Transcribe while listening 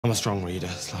I'm a strong reader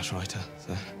 / writer,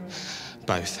 so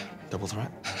both. Double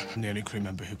threat. I'm the only crew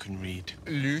member who can read.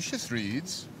 Lucius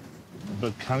reads.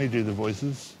 But can he do the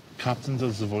voices? Captain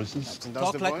does the voices.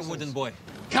 Talk like a wooden boy.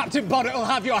 Captain Bonnet will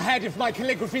have your head if my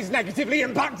calligraphy's negatively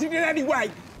impacted in any way.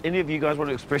 Any of you guys want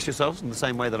to express yourselves in the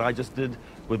same way that I just did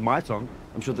with my song?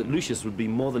 I'm sure that Lucius would be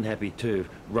more than happy to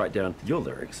write down your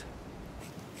lyrics.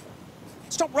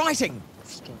 Stop writing!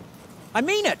 Stop. I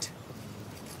mean it!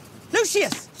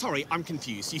 Lucius! Sorry, I'm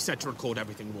confused. You said to record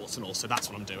everything warts and all, so that's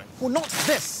what I'm doing. Well, not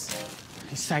this.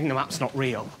 He's saying the map's not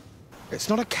real. It's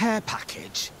not a care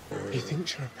package. He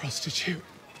thinks you're a prostitute.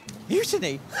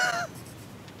 Mutiny?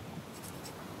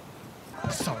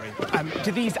 Sorry,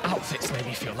 do these outfits make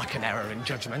me feel like an error in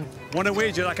judgment? Want to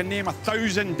wager I can name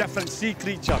 1,000 different sea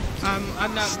creatures?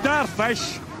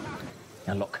 Starfish!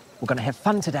 Now look, we're going to have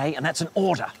fun today, and that's an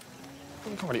order.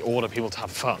 You can't really order people to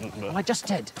have fun, but... Well, I just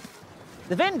did.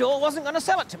 The vendor wasn't going to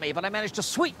sell it to me, but I managed to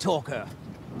sweet-talk her.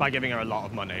 By giving her a lot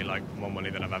of money, like more money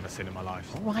than I've ever seen in my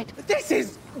life. All right. This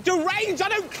is deranged! I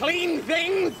don't clean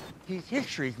things! He's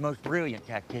history's most brilliant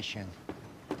tactician.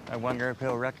 I wonder if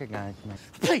he'll recognize me.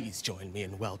 Please join me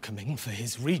in welcoming for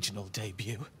his regional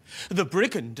debut, the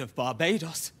Brigand of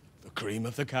Barbados, the cream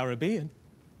of the Caribbean,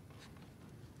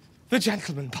 the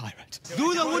gentleman pirate.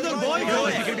 Do the wooden boy! Oh,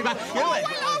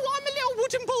 I'm a little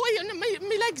wooden boy and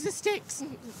my legs are sticks.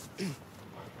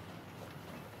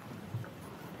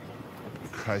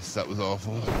 Christ, that was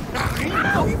awful.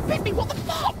 Ow, you bit me, what the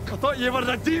fuck? I thought you were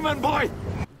the demon boy!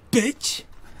 Bitch!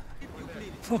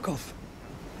 Fuck off.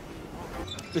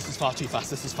 This is far too fast,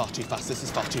 this is far too fast, this is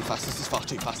far too fast, this is far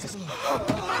too fast, this is...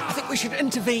 I think we should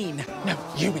intervene. No,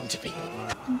 you intervene.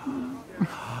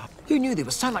 Who knew there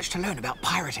was so much to learn about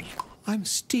pirating? I'm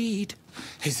Steed.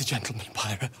 He's a gentleman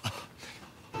pirate.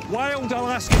 Wild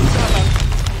Alaskan salmon.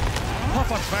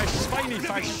 Puffer fish, spiny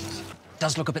fish.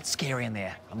 Does look a bit scary in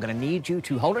there. I'm going to need you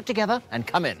to hold it together and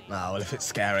come in. Oh, well, if it's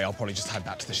scary, I'll probably just head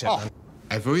back to the ship then.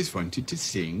 I've always wanted to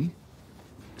sing.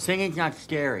 Singing's not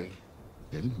scary.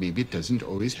 Well, maybe it doesn't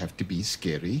always have to be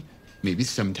scary. Maybe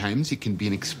sometimes it can be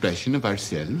an expression of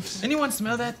ourselves. Anyone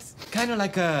smell that? Kind of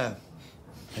like a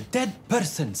dead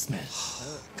person smell.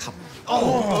 Come on.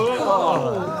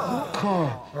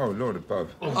 Oh, Lord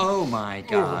above. Oh, my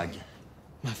God.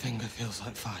 My finger feels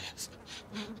like fires.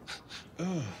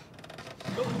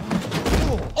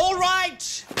 All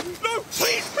right! No,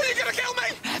 please, you're gonna kill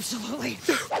me! Absolutely.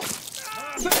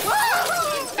 No!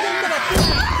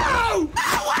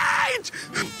 Wait!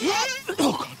 Oh,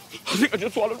 God. I think I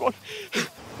just swallowed one.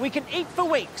 We can eat for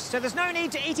weeks, so there's no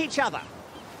need to eat each other.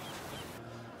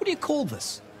 What do you call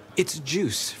this? It's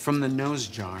juice from the nose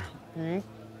jar. They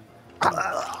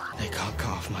can't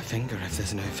cut off my finger if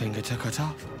there's no finger to cut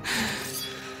off.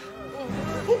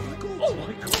 Oh,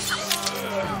 my God.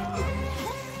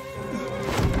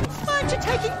 Aren't you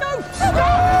taking notes?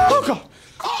 Oh, God!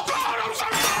 Oh, God, I'm so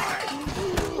sorry!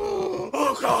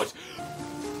 Oh, God!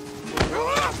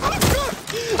 Oh,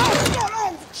 God!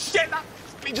 Oh, shit! That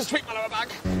me just tweaked my lower back.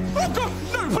 Oh, God!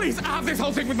 No, please! I have this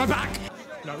whole thing with my back!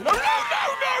 No, no, no, no, no,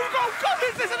 no! God,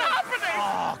 this isn't happening!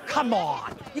 Oh, come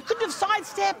on. You couldn't have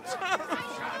sidestepped.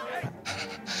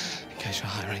 In case you're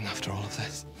hiring after all of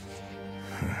this.